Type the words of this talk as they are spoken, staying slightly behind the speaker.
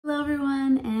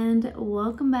everyone, and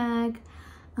welcome back.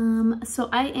 So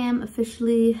I am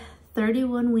officially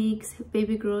 31 weeks.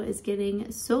 Baby girl is getting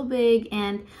so big,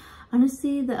 and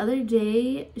honestly the other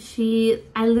day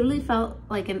I literally felt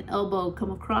like an elbow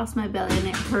come across my belly and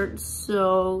it hurt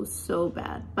so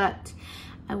bad. But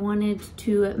I wanted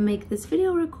to make this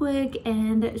video real quick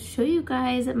and show you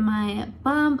guys my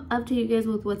bump, update you guys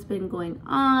with what's been going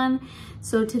on.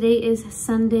 So today is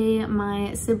Sunday.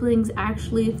 My siblings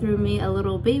actually threw me a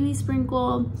little baby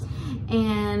sprinkle,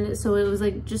 and so it was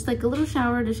like just like a little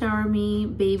shower to shower me,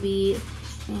 baby,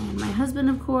 and my husband,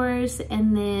 of course.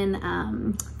 And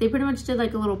then they pretty much did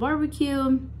like a little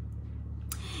barbecue,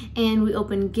 and we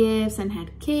opened gifts and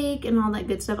had cake and all that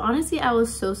good stuff. Honestly, I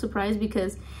was so surprised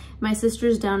because my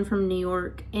sister's down from New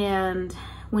York, and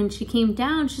when she came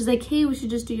down, she's like, hey, we should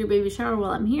just do your baby shower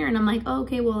while I'm here. And I'm like, oh,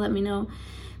 okay, well, let me know.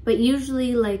 But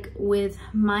usually, like with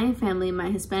my family, my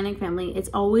Hispanic family, it's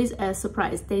always a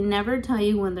surprise. They never tell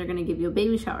you when they're gonna give you a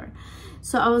baby shower.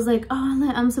 So I was like,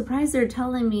 oh, I'm surprised they're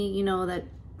telling me, you know, that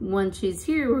when she's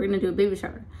here, we're gonna do a baby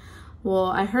shower. Well,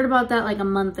 I heard about that like a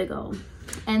month ago.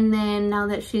 And then now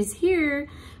that she's here,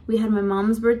 we had my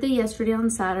mom's birthday yesterday on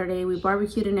Saturday. We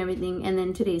barbecued and everything. And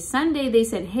then today's Sunday, they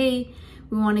said, hey,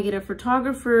 we want to get a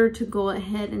photographer to go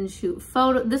ahead and shoot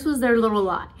photos. This was their little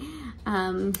lie.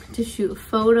 To shoot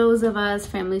photos of us,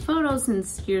 family photos,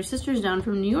 since your sister's down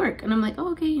from New York. And I'm like,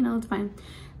 oh, okay, you know, it's fine.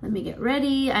 Let me get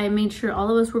ready. I made sure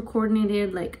all of us were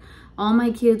coordinated. Like all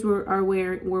my kids were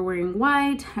wearing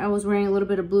white. I was wearing a little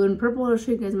bit of blue and purple. I'll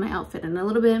show you guys my outfit in a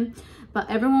little bit. But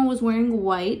everyone was wearing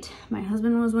white. My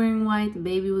husband was wearing white. The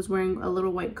baby was wearing a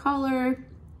little white collar.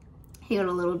 He got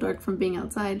a little dark from being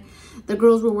outside. The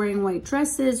girls were wearing white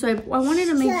dresses. So I wanted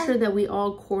to make sure that we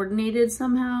all coordinated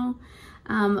somehow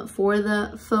for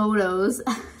the photos.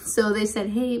 So they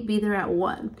said, hey, be there at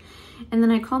 1. And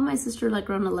then I called my sister like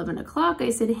around 11 o'clock.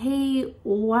 I said, hey,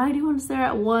 why do you want us there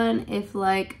at 1 if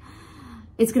like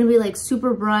it's gonna be like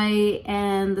super bright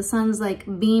and the sun's like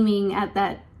beaming at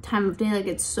that time of day, like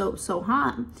it's so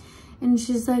hot? And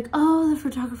she's like, oh, the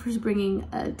photographer's bringing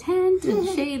a tent and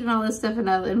shade and all this stuff. And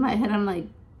in my head, I'm like,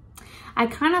 I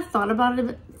kind of thought about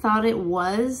it, thought it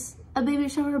was a baby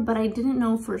shower, but I didn't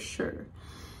know for sure.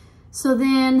 So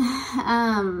then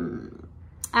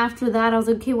after that, I was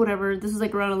like, okay, whatever. This was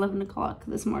like around 11 o'clock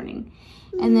this morning.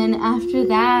 And then after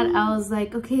that, I was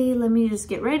like, okay, let me just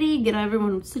get ready, get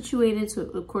everyone situated. So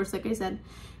of course, like I said,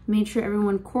 made sure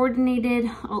everyone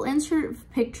coordinated. I'll insert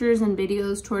pictures and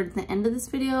videos towards the end of this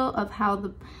video of how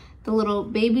the little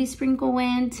baby sprinkle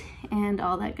went and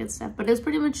all that good stuff. But it was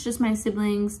pretty much just my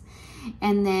siblings,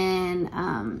 and then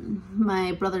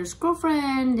my brother's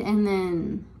girlfriend, and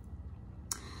then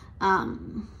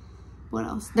what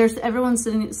else? There's everyone's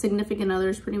significant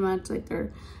others, pretty much, like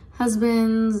their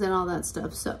husbands and all that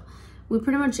stuff. So we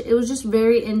pretty much, it was just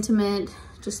very intimate,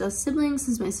 just us siblings.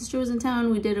 Since my sister was in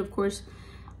town, we did, of course,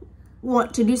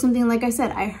 want to do something. Like I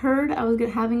said, I heard I was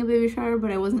having a baby shower, but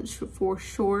I wasn't for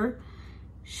sure.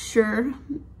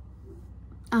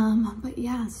 But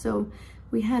yeah, so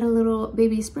we had a little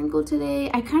baby sprinkle today.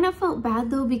 I kind of felt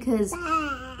bad though, because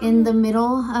in the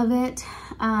middle of it,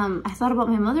 I thought about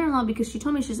my mother-in-law, because she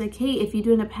told me, she's like, hey, if you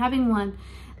do end up having one,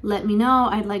 let me know,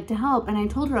 I'd like to help. And I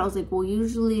told her, I was like, well,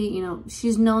 usually, you know,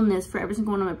 she's known this for every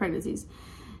single one of my pregnancies.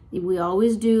 We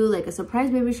always do like a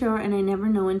surprise baby shower, and I never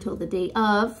know until the day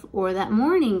of or that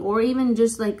morning, or even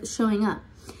just like showing up.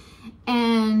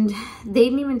 And they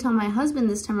didn't even tell my husband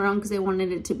this time around because they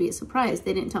wanted it to be a surprise.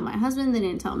 They didn't tell my husband, they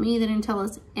didn't tell me, they didn't tell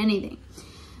us anything.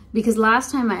 Because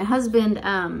last time my husband,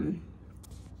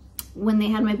 when they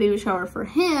had my baby shower for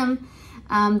him,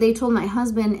 they told my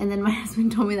husband, and then my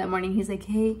husband told me that morning, he's like,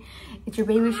 hey, it's your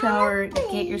baby shower,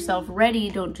 get yourself ready,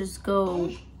 don't just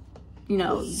go, you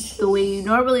know, the way you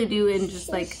normally do, and just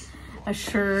like a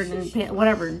shirt and pants,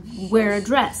 whatever, wear a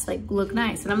dress, like look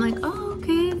nice. And I'm like, oh,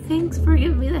 okay, thanks for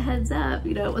giving me the heads up.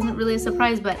 You know, it wasn't really a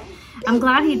surprise, but I'm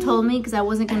glad he told me, because I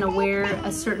wasn't gonna wear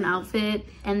a certain outfit,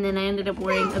 and then I ended up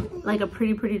wearing a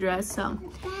pretty dress. So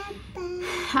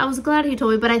I was glad he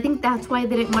told me, but I think that's why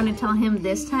they didn't want to tell him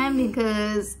this time,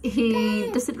 because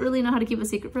he doesn't really know how to keep a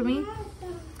secret from me,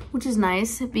 which is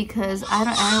nice, because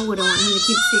I wouldn't want him to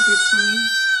keep secrets from me.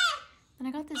 And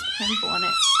I got this pimple on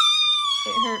it.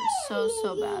 It hurt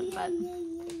so bad, but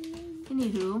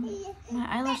anywho, my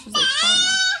eyelash is like falling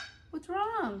off. What's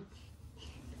wrong?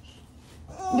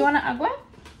 You want an agua?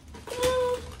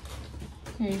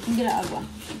 Here, you can get an agua.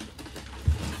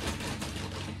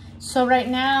 So right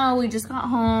now, we just got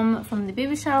home from the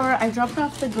baby shower. I dropped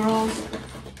off the girls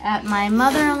at my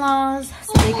mother-in-law's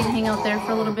so they can hang out there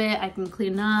for a little bit. I can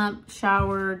clean up,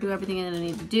 shower, do everything that I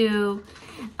need to do.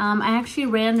 I actually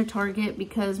ran to Target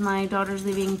because my daughter's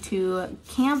leaving to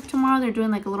camp tomorrow. They're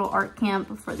doing like a little art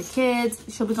camp for the kids.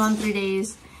 She'll be gone 3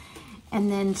 days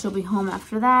and then she'll be home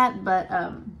after that. But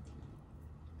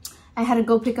I had to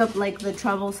go pick up like the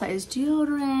travel size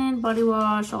deodorant, body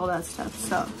wash, all that stuff.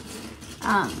 So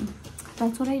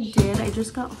that's what I did. I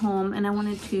just got home and I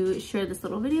wanted to share this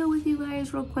little video with you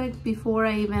guys real quick before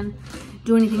I even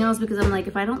do anything else, because I'm like,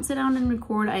 if I don't sit down and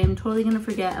record, I am totally gonna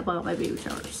forget about my baby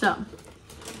shower. So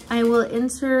I will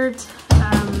insert,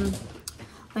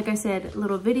 like I said,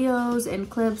 little videos and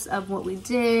clips of what we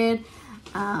did.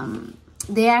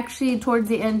 They actually, towards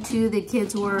the end too, the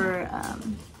kids were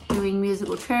doing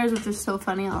musical chairs, which is so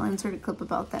funny. I'll insert a clip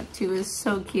about that too. It's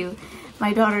so cute.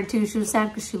 My daughter too, she was sad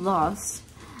because she lost,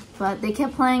 but they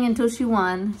kept playing until she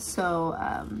won. So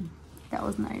that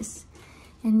was nice.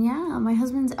 And yeah, my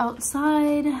husband's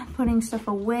outside putting stuff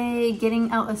away,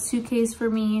 getting out a suitcase for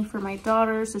me, for my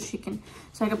daughter, so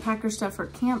I can pack her stuff for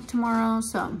camp tomorrow.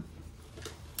 So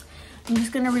I'm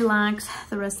just gonna relax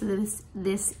the rest of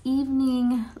this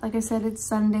evening. Like I said, it's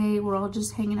Sunday. We're all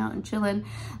just hanging out and chilling.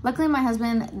 Luckily, my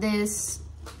husband,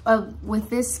 with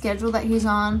this schedule that he's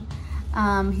on,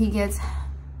 he gets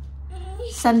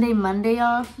Sunday, Monday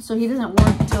off, so he doesn't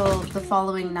work till the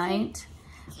following night,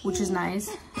 which is nice.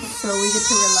 So we get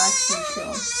to relax and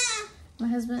chill.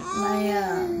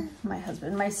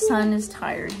 My son is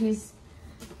tired. He's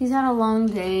had a long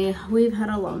day. We've had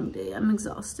a long day. I'm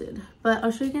exhausted. But I'll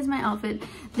show you guys my outfit.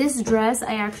 This dress,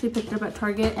 I actually picked up at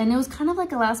Target, and it was kind of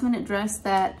like a last minute dress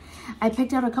that I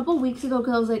picked out a couple weeks ago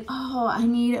because I was like, oh, I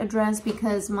need a dress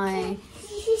because my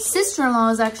sister-in-law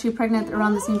is actually pregnant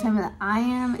around the same time that I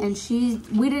am, and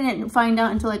we didn't find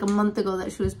out until like a month ago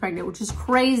that she was pregnant, which is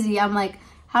crazy. I'm like,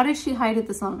 how did she hide it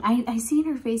this long? I seen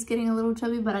her face getting a little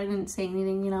chubby, but I didn't say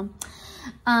anything, you know.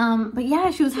 But yeah,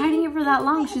 she was hiding it for that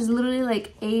long. She's literally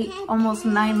like 8, almost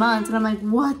 9 months. And I'm like,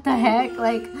 what the heck?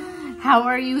 Like, how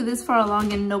are you this far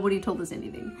along and nobody told us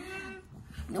anything?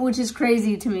 Which is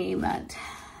crazy to me, but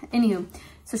anywho.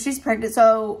 So she's pregnant.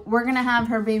 So we're going to have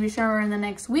her baby shower in the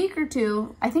next week or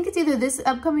two. I think it's either this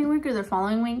upcoming week or the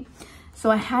following week.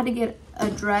 So I had to get a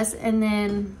dress, and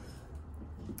then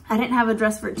I didn't have a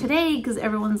dress for today because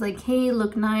everyone's like, hey,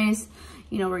 look nice.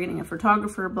 You know, we're getting a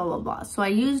photographer, blah, blah, blah. So I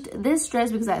used this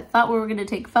dress because I thought we were going to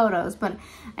take photos, but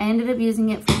I ended up using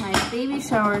it for my baby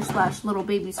shower / little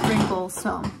baby sprinkle.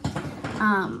 So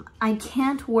I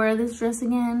can't wear this dress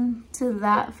again to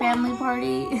that family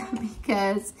party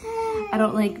because I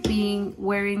don't like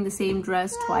wearing the same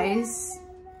dress twice,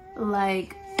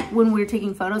 like when we were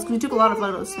taking photos, because we took a lot of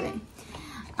photos today.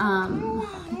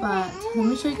 But let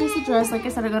me show you guys the dress. Like I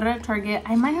said, I got it at Target.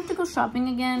 I might have to go shopping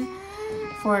again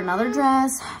for another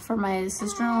dress for my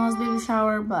sister-in-law's baby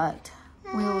shower, but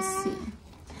we'll see.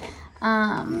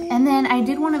 And then I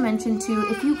did want to mention too,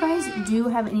 if you guys do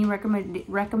have any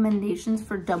recommendations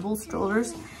for double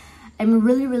strollers, I'm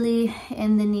really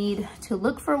in the need to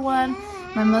look for one.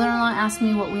 My mother-in-law asked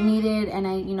me what we needed, and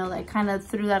I kind of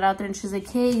threw that out there, and she's like,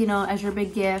 hey, as your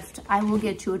big gift, I will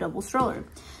get you a double stroller.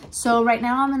 So right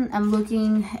now I'm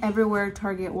looking everywhere,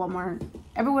 Target, Walmart,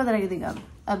 everywhere that I can think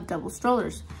of double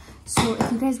strollers. So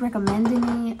if you guys recommend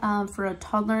any for a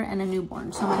toddler and a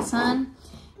newborn. So my son,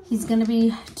 he's gonna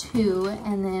be 2,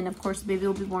 and then of course the baby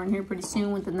will be born here pretty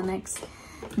soon, within the next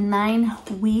 9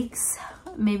 weeks,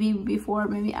 maybe before,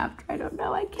 maybe after, I don't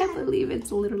know. I can't believe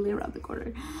it's literally around the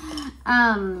corner.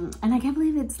 And I can't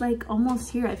believe it's like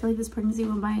almost here. I feel like this pregnancy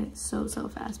went by so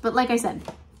fast. But like I said,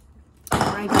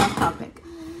 before I get off topic,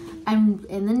 I'm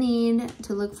in the need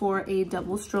to look for a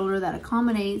double stroller that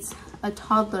accommodates a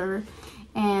toddler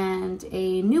and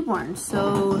a newborn.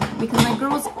 So because my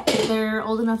girls, they're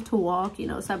old enough to walk,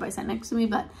 side by side next to me,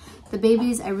 but the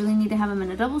babies, I really need to have them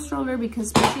in a double stroller, because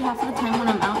especially half of the time when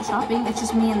I'm out shopping, it's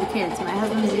just me and the kids. My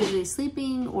husband is usually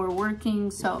sleeping or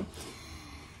working, so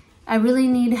I really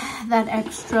need that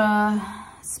extra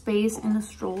space in the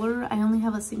stroller. I only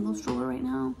have a single stroller right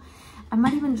now. I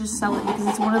might even just sell it because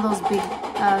it's one of those big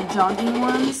jogging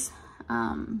ones.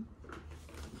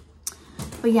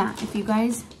 But yeah, if you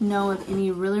guys know of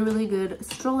any really good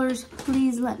strollers,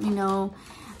 please let me know.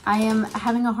 I am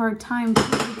having a hard time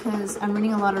because I'm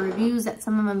reading a lot of reviews that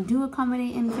some of them do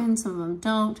accommodate infants, some of them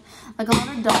don't. Like a lot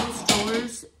of double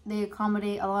strollers, they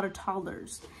accommodate a lot of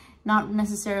toddlers, not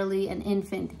necessarily an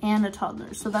infant and a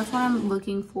toddler. So that's what I'm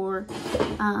looking for.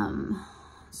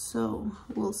 So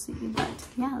we'll see. But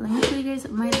yeah, let me show you guys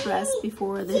my dress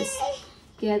before this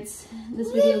video gets.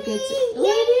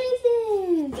 What is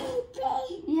it?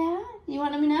 Yeah, you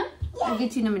want Nummy Num? I'll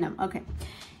get you Nummy Num. Okay.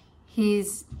 You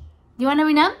want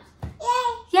Nummy Num?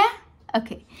 Yeah.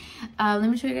 Okay, let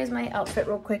me show you guys my outfit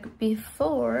real quick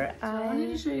before I wanted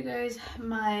to show you guys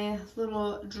my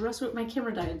little dress. My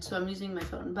camera died, so I'm using my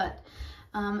phone, but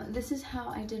this is how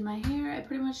I did my hair. I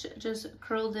pretty much just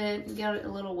curled it, got it a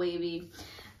little wavy.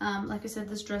 Like I said,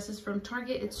 this dress is from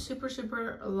Target. It's super,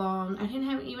 super long. I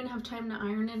didn't even have time to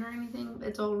iron it or anything.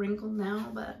 It's all wrinkled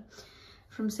now, but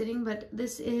from sitting, but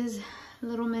this is a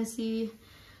little messy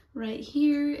right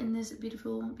here in this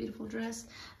beautiful, beautiful dress.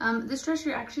 This dress,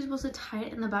 you're actually supposed to tie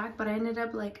it in the back, but I ended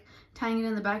up like tying it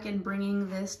in the back and bringing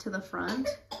this to the front.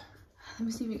 Let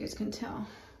me see if you guys can tell.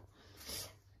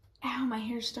 Ow, my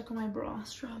hair's stuck on my bra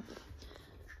strap.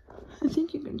 I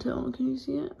think you can tell. Can you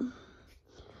see it?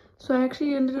 So I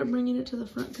actually ended up bringing it to the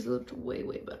front because it looked way,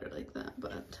 way better like that.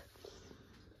 But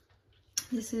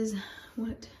this is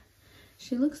what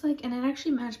she looks like. And it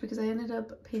actually matched because I ended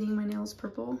up painting my nails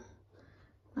purple.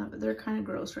 They're kind of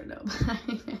gross right now.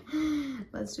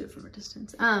 Let's do it from a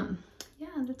distance. Yeah,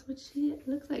 that's what she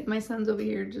looks like. My son's over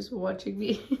here just watching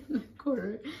me in the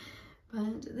corner.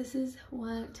 But this is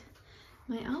what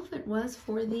my outfit was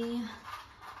for the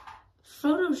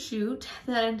photo shoot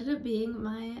that ended up being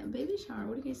my baby shower.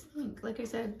 What do you guys think? Like I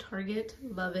said, Target,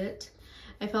 love it.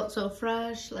 I felt so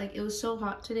fresh. Like, it was so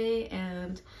hot today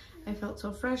and I felt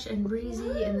so fresh and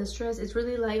breezy in this dress. It's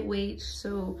really lightweight,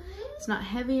 so it's not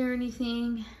heavy or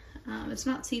anything. It's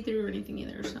not see-through or anything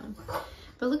either, so.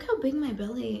 But look how big my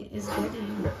belly is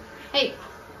getting. Hey,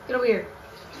 get over here.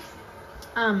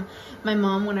 My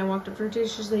mom, when I walked up to her today,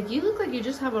 she's like, "You look like you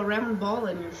just have a round ball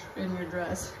in your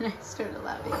dress." And I started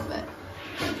laughing, but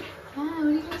what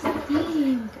do you guys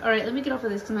think? All right, let me get off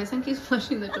of this because my son keeps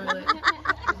flushing the toilet.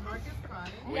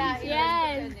 Yeah,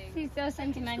 yes, he's so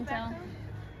sentimental.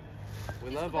 We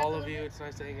love all of you. It's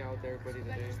nice to hang out with everybody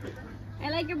today. I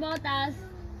like your botas.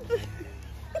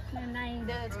 They're nice.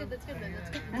 Yeah, that's good. That's good.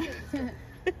 That's good.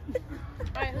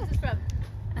 All right, who's this from?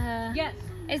 Yes.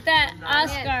 It's that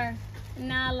Oscar,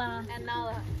 Nala, and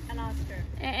Nala, and Oscar,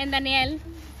 and Daniel.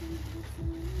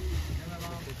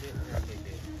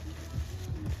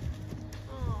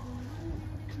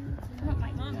 Oh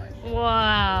my God.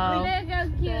 Wow. Look how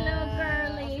cute little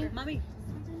girly. Mommy,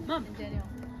 Mom, and Daniel.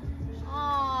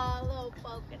 Oh, little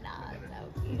polka dot.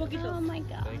 So cute. Oh my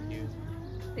God. Thank you.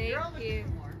 Thank you.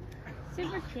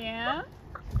 Super cute.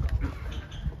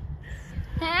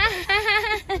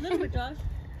 A little bit, Josh.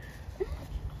 It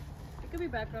could be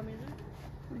background music.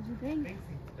 What do you think?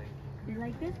 You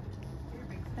like this?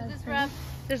 Who's this from?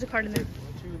 There's a card in there.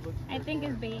 I think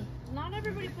it's B. Not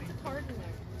everybody puts a card in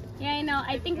there. Yeah, I know.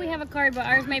 I think we have a card, but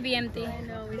ours may be empty. I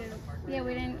know, we didn't. Yeah,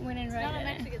 we didn't It's write not a it.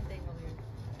 Mexican thing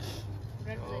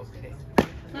over here.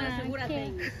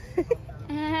 Congratulations.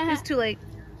 Okay. It's too late.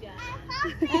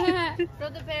 Yeah.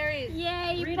 From the Perrys.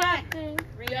 Yay, you Read popped it. it.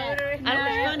 Read it. No,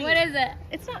 what is it?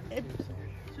 It's not.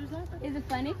 Is it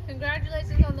funny?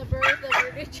 Congratulations on the birth of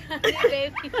your new child,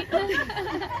 baby.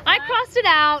 I crossed it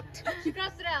out. She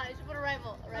crossed it out. You should put a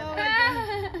rival. Oh,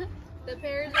 The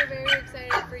Perrys are very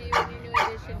excited for you and your new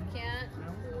addition. Can't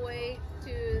wait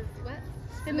to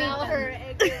smell her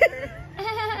and give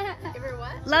her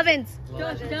what? Lovin's.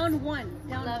 Josh, Down one.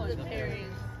 Down Love one. the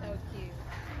Perrys. So cute.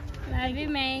 Love you,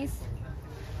 Mace.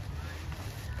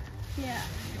 Yeah.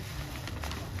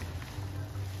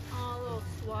 Oh, little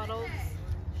swaddles.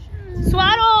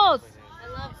 Swaddles. I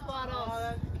love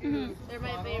swaddles. They're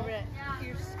my favorite.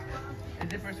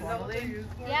 Is it for swaddling?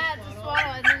 Yeah, it's a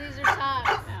swaddle, and then these are tops.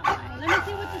 Let me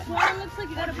see what the sweater looks like.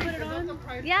 You gotta put it on.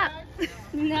 Yeah. Yeah,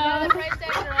 No. the price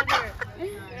tags are under.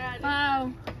 They're under.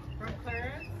 Wow.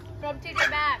 From TJ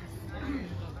Maxx.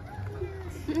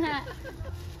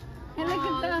 And look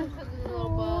at This the has a little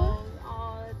bows.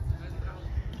 Oh,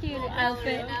 that's cute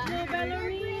outfit. ballerina.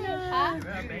 Ballerina.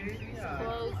 Huh?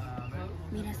 Clothes.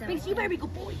 Makes you baby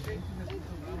good boy.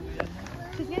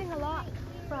 She's getting a lot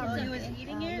from Oh, he was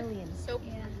eating it? Soap.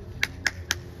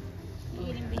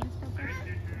 eating beans.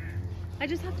 I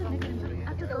just have to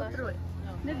go through it.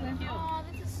 Oh,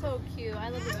 this is so cute. I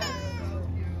love this.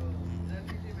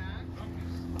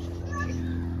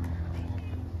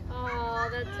 Oh,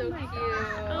 that's so cute.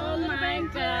 Oh my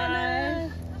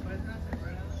gosh.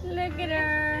 Look at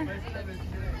her.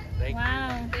 Thank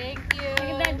Wow. Thank you. Look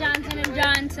at that Johnson and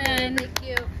Johnson. Thank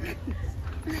you.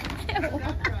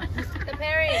 The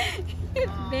Perrys.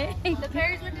 It's big. The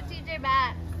Perrys went to TJ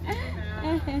Maxx.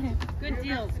 Good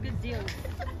deals. Good deals.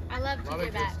 I love you. A lot of TJ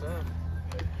good Maxx. stuff.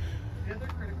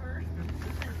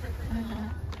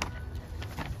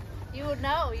 You would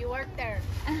know. You work there.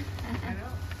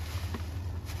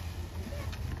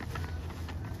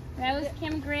 That was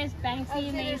Kim Gris, Banksy,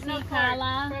 Okay, Macy, there's no card.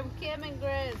 Kala. From Kim and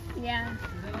Grizz. Yeah.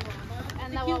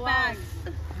 And The the cute Wawas. bags.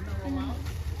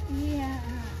 Yeah.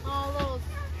 All those.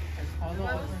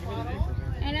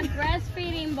 And a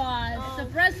breastfeeding boss. It's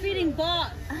a breastfeeding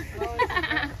boss.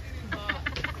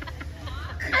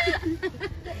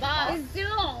 Boss. It's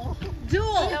dual.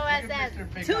 Dual.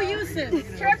 OSS. Two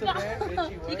uses. Triple.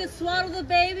 You can swaddle the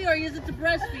baby or use it to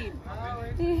breastfeed.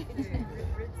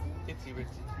 Itsy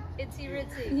bitsy. Itsy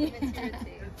ritzy. Itsy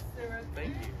ritzy.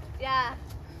 Thank you. Yeah.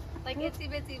 Like itsy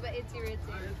bitsy, but itsy ritzy.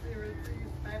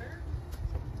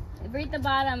 Read the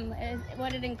bottom is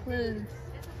what it includes.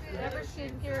 Never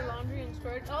skincare, laundry, and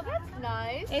storage. Oh, that's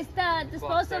nice. It's the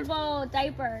disposable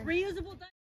diaper. Reusable.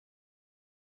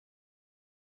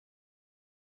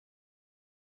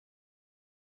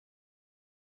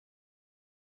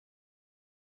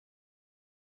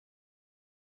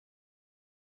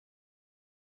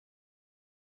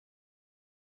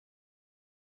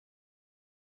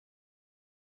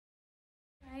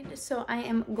 So I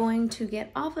am going to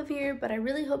get off of here, but I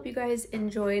really hope you guys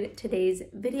enjoyed today's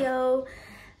video.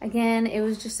 Again, it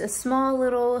was just a small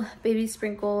little baby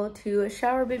sprinkle to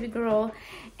shower baby girl,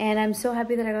 and I'm so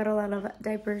happy that I got a lot of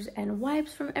diapers and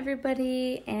wipes from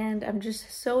everybody, and I'm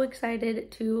just so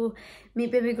excited to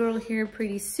meet baby girl here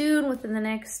pretty soon, within the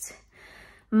next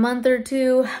month or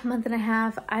two, month and a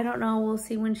half. I don't know, we'll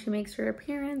see when she makes her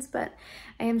appearance, but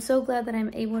I am so glad that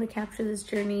I'm able to capture this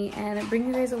journey and bring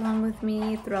you guys along with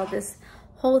me throughout this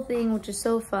whole thing, which is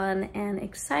so fun and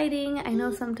exciting. I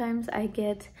know sometimes I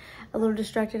get a little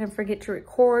distracted and forget to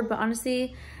record, but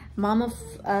honestly, mom of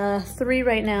 3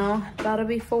 right now, about to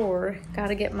be 4,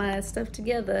 gotta get my stuff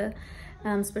together,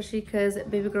 especially because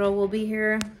baby girl will be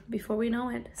here before we know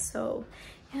it. So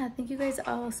yeah, thank you guys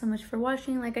all so much for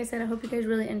watching. Like I said, I hope you guys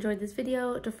really enjoyed this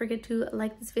video. Don't forget to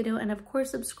like this video and of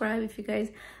course subscribe if you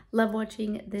guys love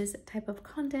watching this type of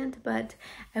content. But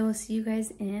I will see you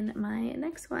guys in my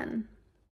next one.